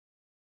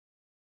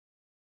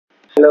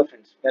Hello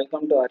friends,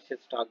 welcome to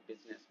Arshid Stock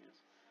Business News.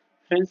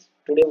 Friends,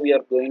 today we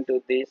are going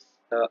to this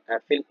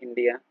Affle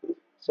India.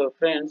 So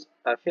friends,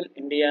 Affle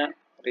India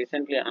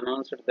recently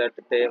announced that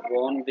they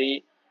won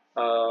the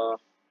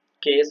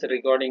case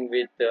regarding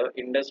with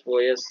Indus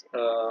OS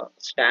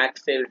stack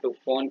sale to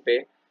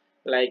PhonePe.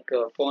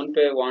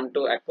 PhonePe want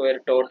to acquire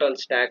total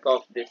stack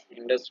of this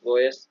Indus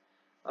OS.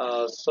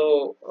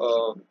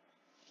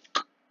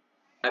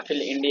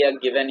 Affle India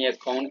given a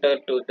counter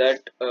to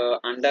that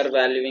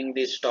undervaluing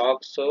the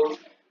stock. So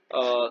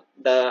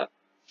the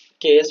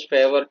case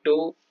favor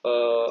to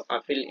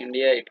Affle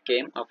India it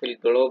came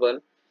Affle Global,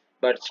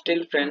 but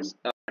still friends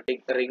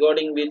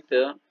regarding with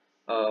uh,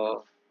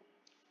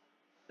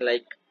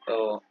 like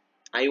uh,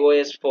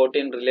 iOS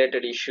 14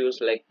 related issues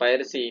like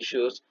piracy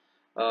issues,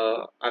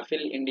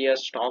 Affle India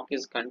stock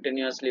is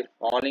continuously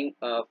falling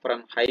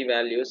from high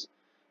values.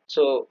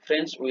 So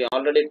friends, we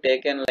already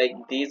taken like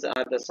these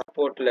are the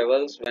support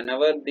levels.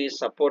 Whenever the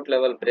support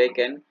level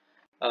breaken,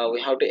 we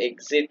have to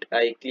exit.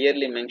 I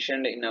clearly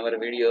mentioned in our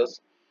videos.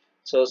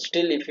 So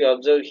still, if you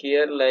observe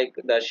here, like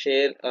the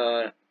share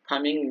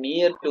coming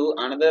near to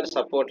another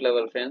support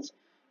level, friends,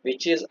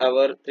 which is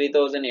our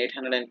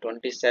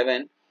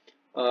 3827.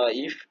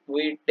 If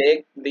we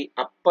take the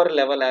upper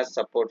level as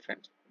support,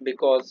 friends,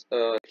 because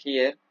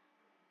here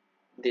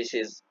this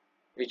is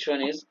which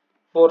one is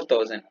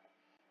 4000,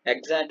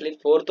 exactly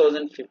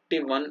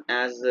 4051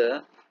 as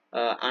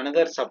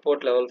another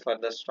support level for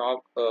the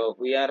stock.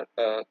 We are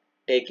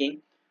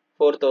taking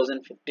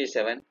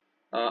 4057,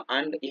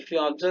 and if you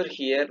observe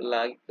here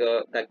like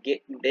the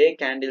day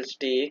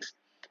candlesticks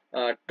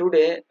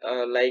today,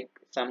 like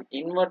some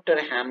inverted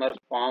hammer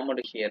formed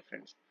here,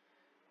 friends.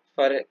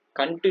 For a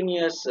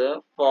continuous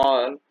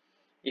fall,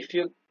 if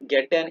you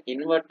get an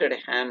inverted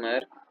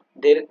hammer,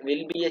 there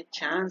will be a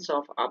chance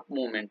of up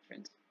movement,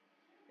 friends.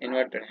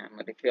 Inverted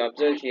hammer, if you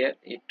observe here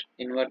it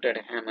inverted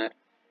hammer,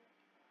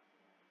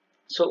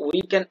 so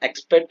we can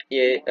expect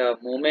a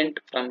movement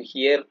from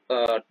here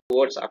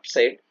towards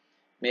upside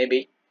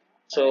maybe.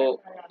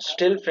 So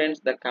still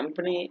friends, the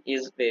company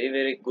is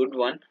very good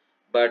one,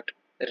 but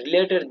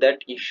related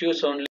that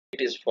issues only it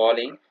is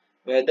falling.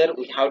 Whether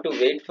we have to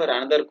wait for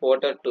another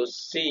quarter to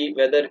see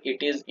whether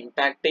it is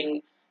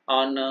impacting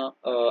on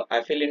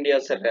Affle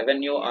India's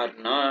revenue or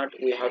not,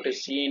 we have to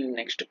see in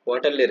next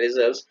quarterly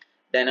results.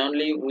 Then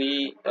only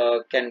we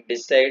can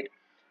decide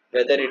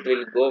whether it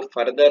will go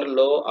further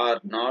low or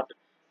not.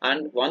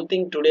 And one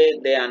thing today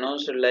they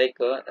announced like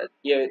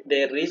yeah,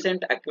 their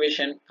recent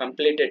acquisition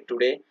completed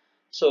today.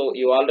 So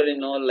you already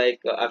know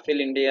like Affle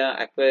India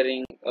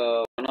acquiring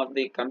one of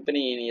the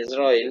company in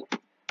Israel,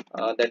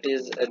 that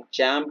is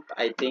Jamp,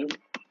 I think.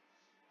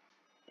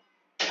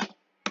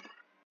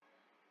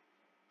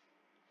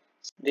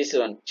 This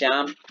one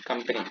Jamp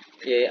company,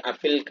 a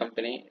Affle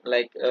company.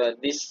 Like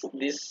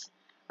this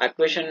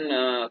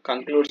acquisition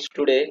concludes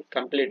today,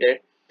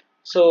 completed.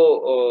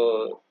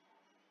 So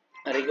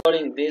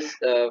regarding this,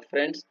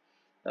 friends,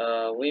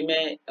 we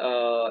may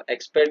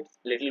expect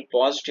little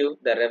positive.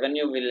 The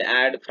revenue will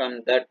add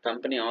from that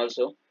company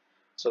also.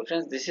 So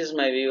friends, this is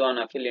my view on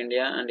Affle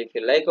India, and if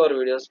you like our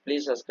videos,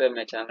 please subscribe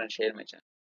my channel and share my channel.